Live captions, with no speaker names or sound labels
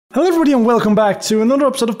Hello everybody and welcome back to another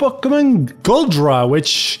episode of Pokemon Godra,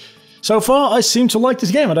 which so far I seem to like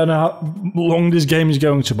this game. I don't know how long this game is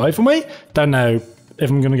going to be for me. Don't know if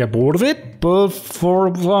I'm going to get bored of it, but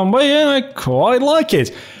for some reason I quite like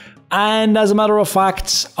it. And as a matter of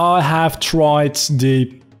fact, I have tried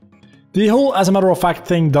the whole as a matter of fact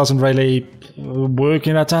thing doesn't really work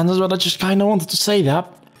in that sense, but I just kind of wanted to say that.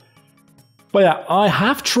 But yeah, I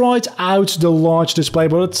have tried out the large display,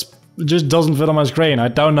 but it just doesn't fit on my screen. I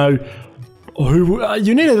don't know who...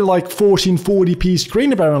 you need a like 1440p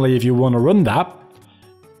screen apparently if you want to run that.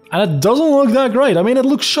 And it doesn't look that great. I mean, it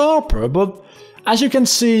looks sharper, but as you can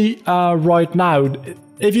see right now,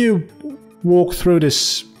 if you walk through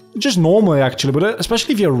this, just normally actually, but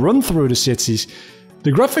especially if you run through the cities,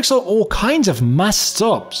 the graphics are all kinds of messed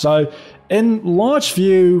up. So in large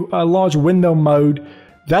view, large window mode,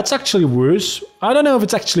 that's actually worse. I don't know if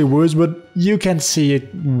it's actually worse, but you can see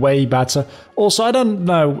it way better. Also, I don't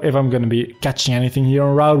know if I'm going to be catching anything here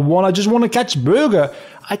on Route 1. I just want to catch Burger.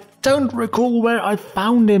 I don't recall where I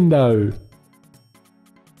found him, though.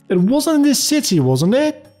 It wasn't in this city, wasn't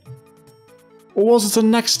it? Or was it the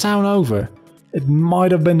next town over? It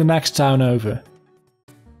might have been the next town over.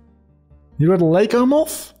 You're at Lake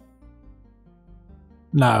Omoth?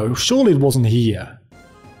 No, surely it wasn't here.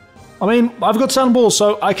 I mean, I've got sand balls,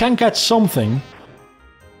 so I can catch something.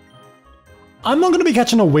 I'm not going to be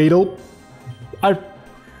catching a Weedle. I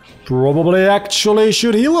probably actually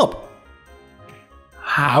should heal up.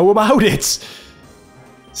 How about it?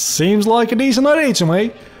 Seems like a decent idea to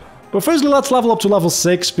me. But firstly, let's level up to level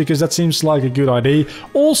 6, because that seems like a good idea.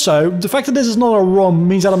 Also, the fact that this is not a ROM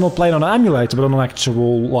means that I'm not playing on an emulator, but on an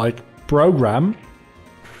actual, like, program.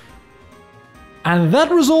 And that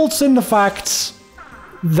results in the fact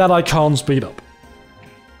that I can't speed up.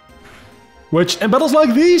 Which, in battles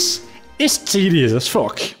like these, is tedious as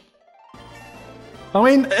fuck. I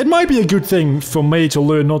mean, it might be a good thing for me to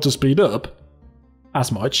learn not to speed up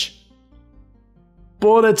as much,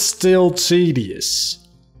 but it's still tedious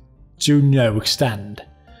to no extent.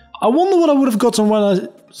 I wonder what I would have gotten when I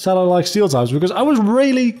said I like steel types, because I was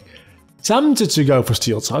really tempted to go for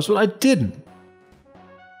steel types, but I didn't.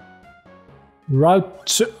 Route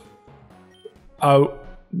 2... Oh,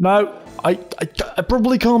 no, I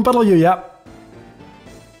probably can't battle you yet.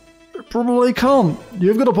 Probably can't.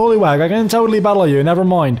 You've got a Poliwag, I can totally battle you, never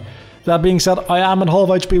mind. That being said, I am at half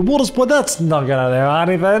HP. Water Sport, that's not gonna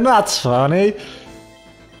do anything, that's funny.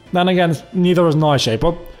 Then again, neither is Nightshade,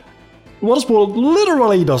 but Water Sport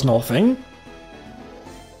literally does nothing.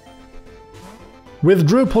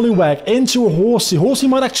 Withdrew Poliwag into a Horsey. Horsey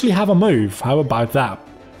might actually have a move, how about that?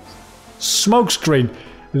 Smokescreen.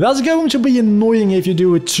 That's going to be annoying if you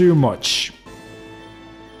do it too much.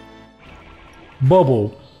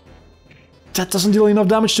 Bubble. That doesn't deal enough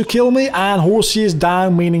damage to kill me, and Horsey is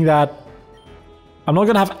down, meaning that I'm not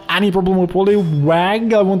going to have any problem with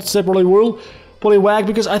Poliwag. I want to say Poliwag,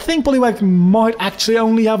 because I think Poliwag might actually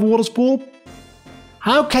only have Water Sport.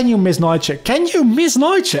 How can you miss Nightshade? Can you miss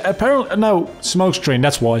Nightshade? Apparently, no, Smokescreen,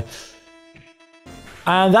 that's why.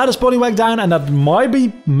 And that is Poliwag down, and that might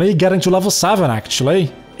be me getting to level 7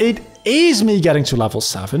 actually. It is me getting to level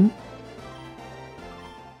 7.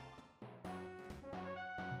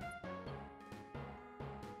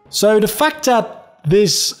 So the fact that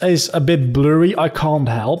this is a bit blurry, I can't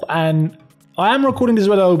help, and I am recording this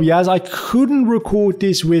with OBS. I couldn't record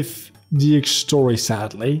this with the story,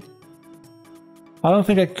 sadly. I don't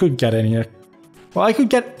think I could get in here. Well, I could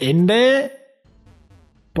get in there,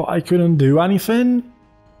 but I couldn't do anything.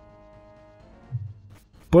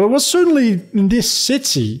 But it was certainly in this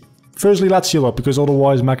city. Firstly, let's heal up, because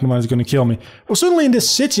otherwise Magnemite is going to kill me. Well, certainly in this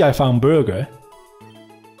city I found Burger.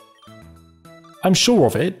 I'm sure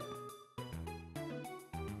of it.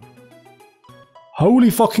 Holy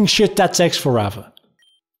fucking shit, that takes forever.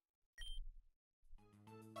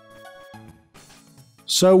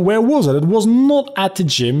 So where was it? It was not at the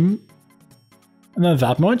gym. Not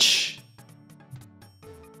that much.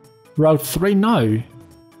 Route 3, no.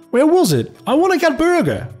 Where was it? I want to get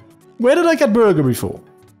Burger. Where did I get Burger before?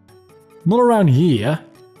 Not around here.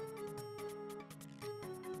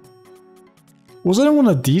 Was it in one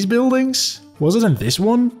of these buildings? Was it in this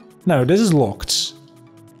one? No, this is locked.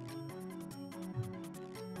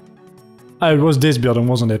 Oh, it was this building,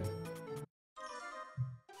 wasn't it?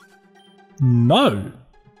 No.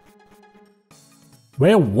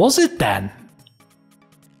 Where was it then?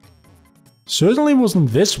 Certainly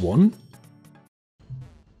wasn't this one.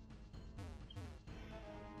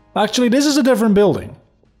 Actually, this is a different building.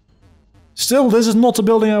 Still, this is not the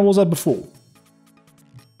building I was at before.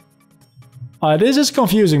 This is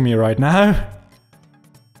confusing me right now.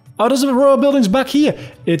 Oh, there's a row of buildings back here.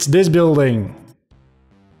 It's this building.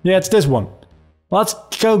 Yeah, it's this one. Let's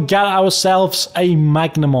go get ourselves a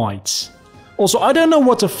Magnemite. Also, I don't know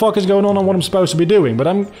what the fuck is going on and what I'm supposed to be doing, but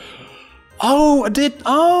I'm... Oh, I did...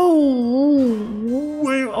 Oh,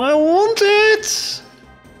 I want it.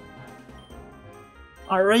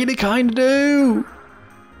 I really kind of do.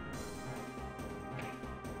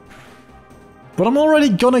 But I'm already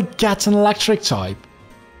gonna get an electric type.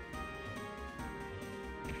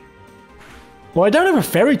 Well, I don't have a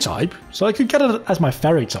fairy type, so I could get it as my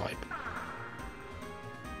fairy type.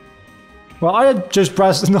 Well, I had just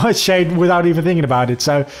pressed Nightshade without even thinking about it,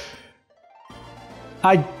 so...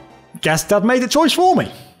 I guess that made the choice for me.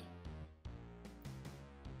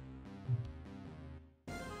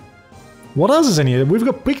 What else is in here? We've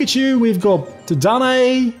got Pikachu, we've got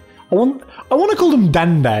Dane. I want to call them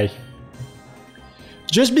Dende.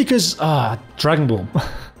 Just because... Dragon Ball.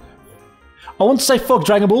 I want to say fuck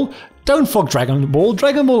Dragon Ball. Don't fuck Dragon Ball.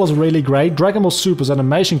 Dragon Ball was really great. Dragon Ball Super's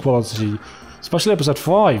animation quality. Especially episode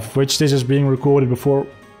 5, which this is being recorded before...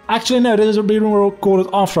 Actually, no, this is being recorded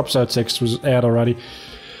after episode 6 was aired already.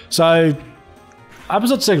 So,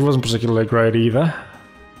 episode 6 wasn't particularly great either.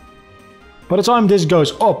 By the time this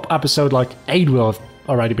goes up, episode like 8 will have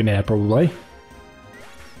already been aired probably.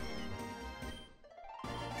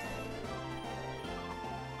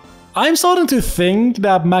 I'm starting to think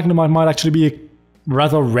that Magnemite might actually be a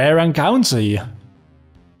rather rare encounter here.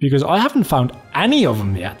 Because I haven't found any of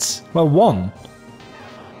them yet. Well, one.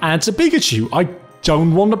 And it's a Pikachu. I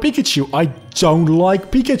don't want a Pikachu. I don't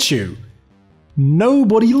like Pikachu.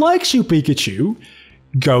 Nobody likes you, Pikachu.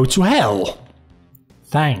 Go to hell.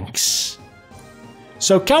 Thanks.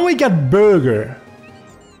 So can we get Burger?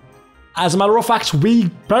 As a matter of fact, we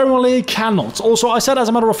apparently cannot. Also, I said as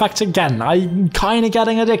a matter of fact again. I'm kind of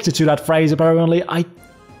getting addicted to that phrase apparently. I'm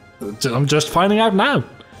just finding out now.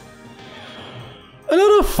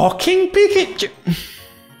 Another fucking Pikachu.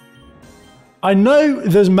 I know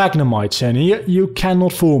there's Magnemites in here. You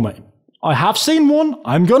cannot fool me. I have seen one.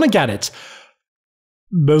 I'm gonna get it.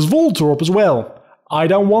 There's Voltorb as well. I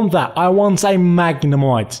don't want that. I want a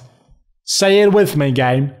Magnemite. Say it with me,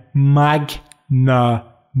 game. Magnemite.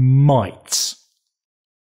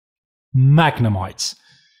 Magnemite.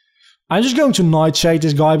 I'm just going to Nightshade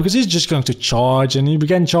this guy because he's just going to charge and he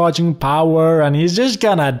began charging power and he's just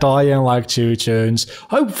gonna die in like 2 turns.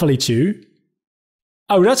 Hopefully 2.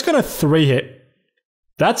 Oh, that's gonna 3 hit.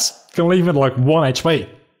 That's gonna leave it like 1 HP.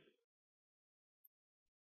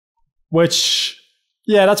 Which,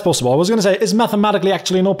 yeah, that's possible. I was gonna say it's mathematically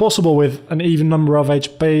actually not possible with an even number of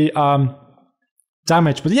HP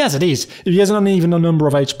damage, but yes, it is. If he has an uneven number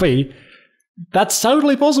of HP, that's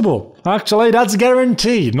totally possible. Actually, that's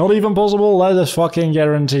guaranteed. Not even possible, that is fucking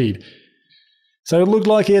guaranteed. So it looked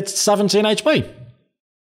like it's 17 HP.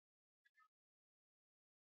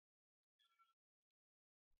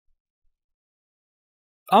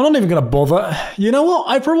 I'm not even gonna bother. You know what?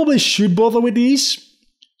 I probably should bother with these.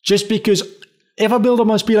 Just because if I build up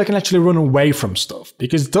my speed, I can actually run away from stuff.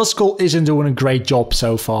 Because Duskull isn't doing a great job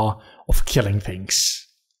so far of killing things.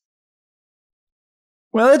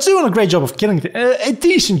 Well, it's doing a great job of killing things. A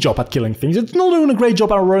decent job at killing things. It's not doing a great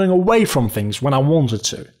job at running away from things when I wanted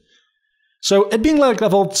to. So it being like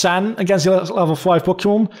level 10 against the level 5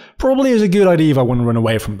 Pokemon probably is a good idea if I want to run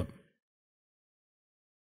away from them.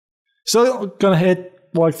 So I'm gonna hit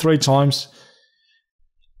like 3 times.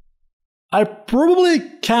 I probably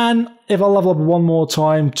can, if I level up 1 more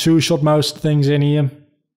time, 2-shot most things in here.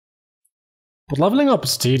 But leveling up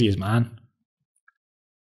is tedious, man.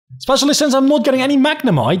 Especially since I'm not getting any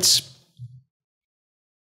Magnemites.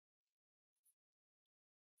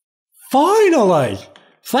 Finally!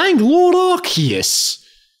 Thank Lord Arceus!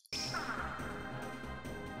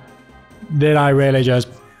 Did I really just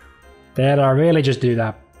do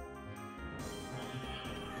that?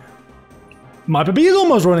 My puppy is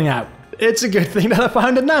almost running out. It's a good thing that I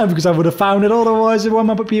found it now, because I would have found it otherwise if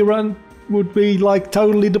my puppy run would be like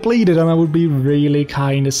totally depleted and I would be really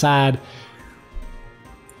kind of sad.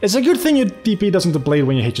 It's a good thing your DP doesn't deplete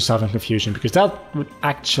when you hit yourself in confusion, because that would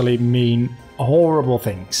actually mean horrible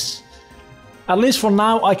things. At least for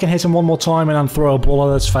now, I can hit him 1 more time and then throw a ball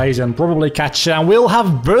at his face and probably catch it, and we'll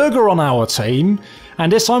have Burger on our team.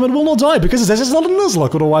 And this time it will not die, because this is not a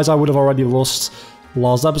Nuzlocke, otherwise I would have already lost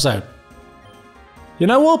last episode. You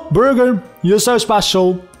know what, Burger, you're so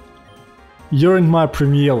special. You're in my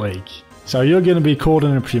Premier League. So you're gonna be called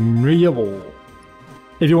in a Premier Ball.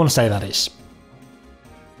 If you want to say that is.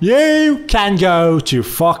 You can go to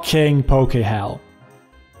fucking Poke Hell.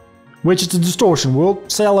 Which is the Distortion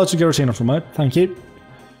World. Say hello to Giratina from me, thank you.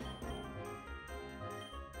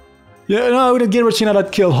 Yeah, no, the Giratina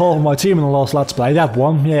that killed half of my team in the last Let's Play. That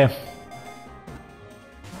one, yeah.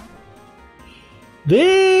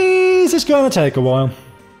 This is gonna take a while.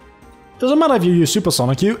 Doesn't matter if you use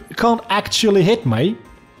Supersonic, you can't actually hit me.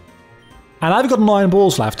 And I've got 9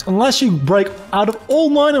 balls left. Unless you break out of all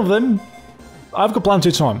 9 of them, I've got plenty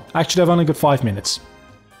of time. Actually, I've only got 5 minutes.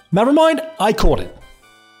 Never mind, I caught it.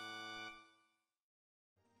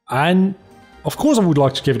 And, of course I would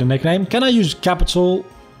like to give it a nickname. Can I use capital?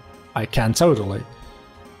 I can totally.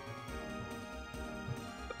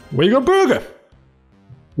 We got Burger.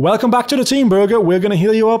 Welcome back to the team, Burger. We're gonna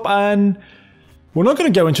heal you up and... we're not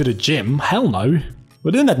gonna go into the gym. Hell no.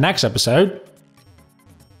 We're doing that next episode.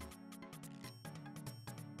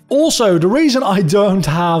 Also, the reason I don't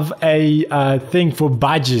have a thing for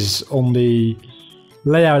badges on the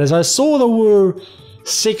layout is I saw there were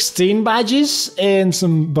 16 badges in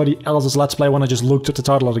somebody else's Let's Play when I just looked at the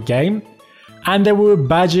title of the game. And there were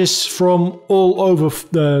badges from all over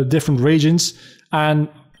the different regions. And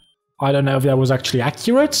I don't know if that was actually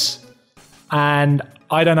accurate. And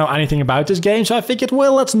I don't know anything about this game, so I figured,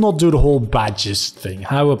 well, let's not do the whole badges thing.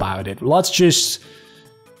 How about it? Let's just...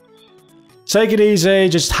 take it easy,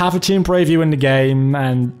 just have a team preview in the game,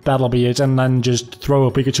 and that'll be it, and then just throw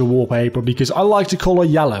a Pikachu wallpaper, because I like to color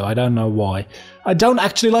yellow, I don't know why. I don't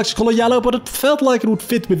actually like to color yellow, but it felt like it would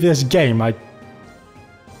fit with this game, I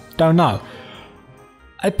don't know.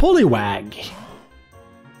 A Poliwag.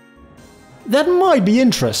 That might be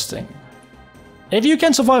interesting. If you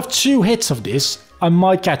can survive 2 hits of this, I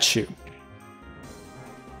might catch you.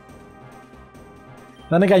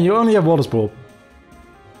 Then again, you only have Water Sport.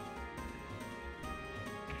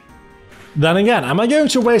 Then again, am I going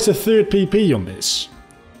to waste a 3rd PP on this?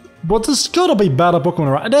 But there's gotta be better Pokemon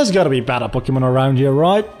around. There's gotta be better Pokemon around here,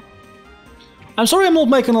 right? I'm sorry I'm not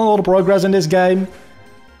making a lot of progress in this game.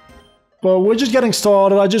 But we're just getting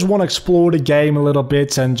started. I just want to explore the game a little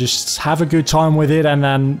bit and just have a good time with it, and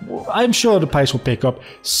then I'm sure the pace will pick up.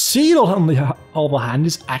 Seedot, on the other hand,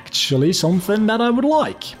 is actually something that I would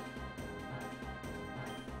like.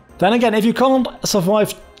 Then again, if you can't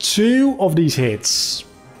survive 2 of these hits,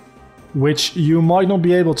 which you might not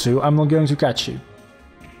be able to, I'm not going to catch you.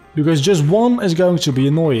 Because just 1 is going to be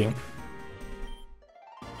annoying.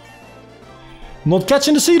 Not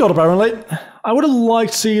catching the Seedot, apparently. I would have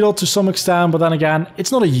liked Seedot to some extent, but then again,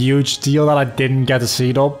 it's not a huge deal that I didn't get a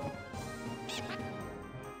Seedot.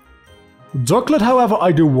 Ducklet, however,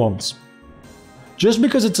 I do want. Just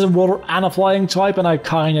because it's a water and a flying type, and I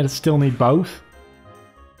kinda still need both.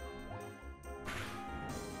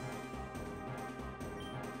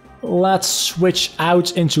 Let's switch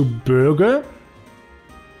out into Burger.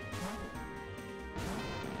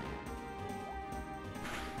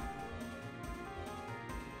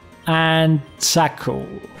 And Tackle.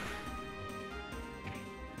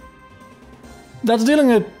 That's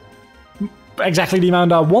dealing at exactly the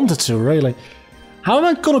amount I wanted to, really. How am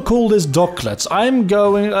I gonna call this Ducklet? I'm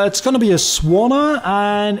going... it's gonna be a Swanna,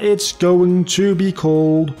 and it's going to be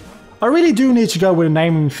called... I really do need to go with a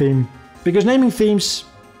naming theme. Because naming themes...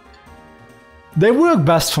 they work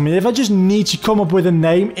best for me. If I just need to come up with a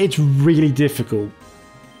name, it's really difficult.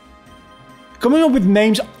 Coming up with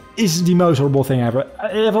names is the most horrible thing ever.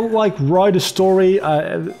 If I like write a story,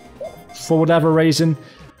 for whatever reason,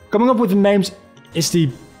 coming up with names is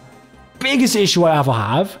the biggest issue I ever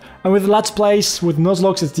have. And with Let's Plays, with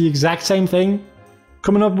Nuzlocke, it's the exact same thing.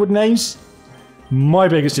 Coming up with names, my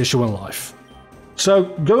biggest issue in life. So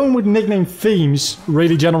going with nickname themes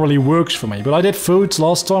really generally works for me. But I did foods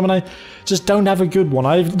last time and I just don't have a good one.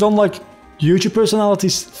 I've done like YouTube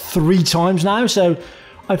personalities 3 times now, so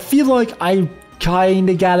I feel like I'm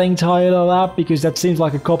kinda getting tired of that because that seems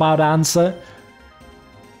like a cop-out answer.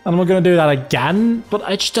 And I'm not gonna do that again, but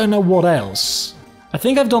I just don't know what else. I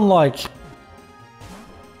think I've done like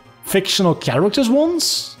fictional characters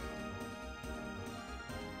once.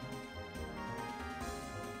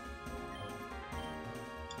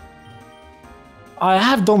 I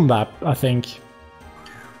have done that, I think.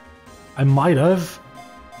 I might have.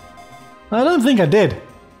 I don't think I did.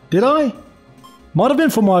 Did I? Might have been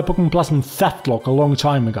for my Pokemon Platinum Theft Lock a long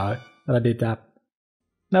time ago that I did that.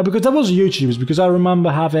 No, because that was YouTubers, because I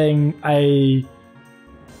remember having a...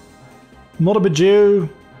 not a Bidgew,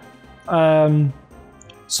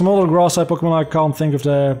 some other grass-type Pokemon, I can't think of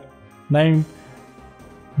the name.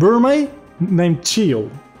 Burmay, named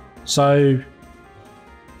Teal. So...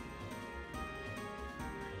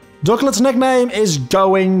 Ducklet's nickname is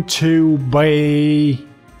going to be...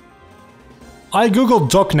 I googled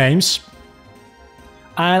duck names.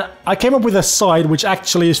 And I came up with a site which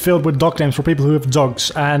actually is filled with duck names for people who have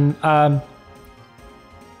dogs. And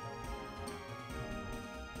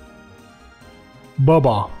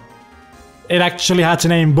Bubba. It actually had the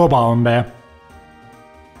name Bubba on there.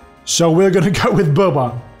 So we're gonna go with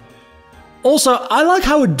Bubba. Also, I like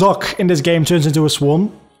how a duck in this game turns into a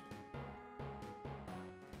swan.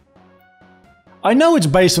 I know it's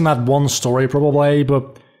based on that one story probably, but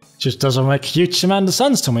it just doesn't make a huge amount of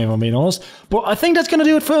sense to me if I'm being honest. But I think that's gonna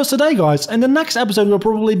do it for us today, guys. In the next episode we'll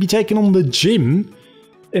probably be taking on the gym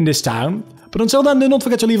in this town. But until then, do not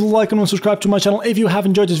forget to leave a like and subscribe to my channel if you have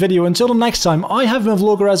enjoyed this video. Until the next time, I have been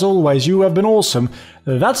Vlogger as always. You have been awesome.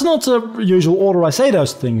 That's not the usual order I say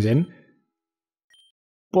those things in.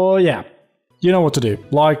 But yeah, you know what to do.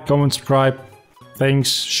 Like, comment, subscribe,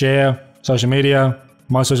 things, share, social media,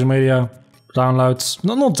 my social media, downloads.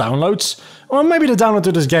 Not downloads. Or maybe the download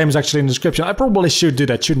to this game is actually in the description. I probably should do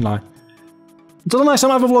that, shouldn't I? Until the next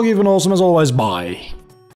time, I have a vlog, you've been awesome as always. Bye.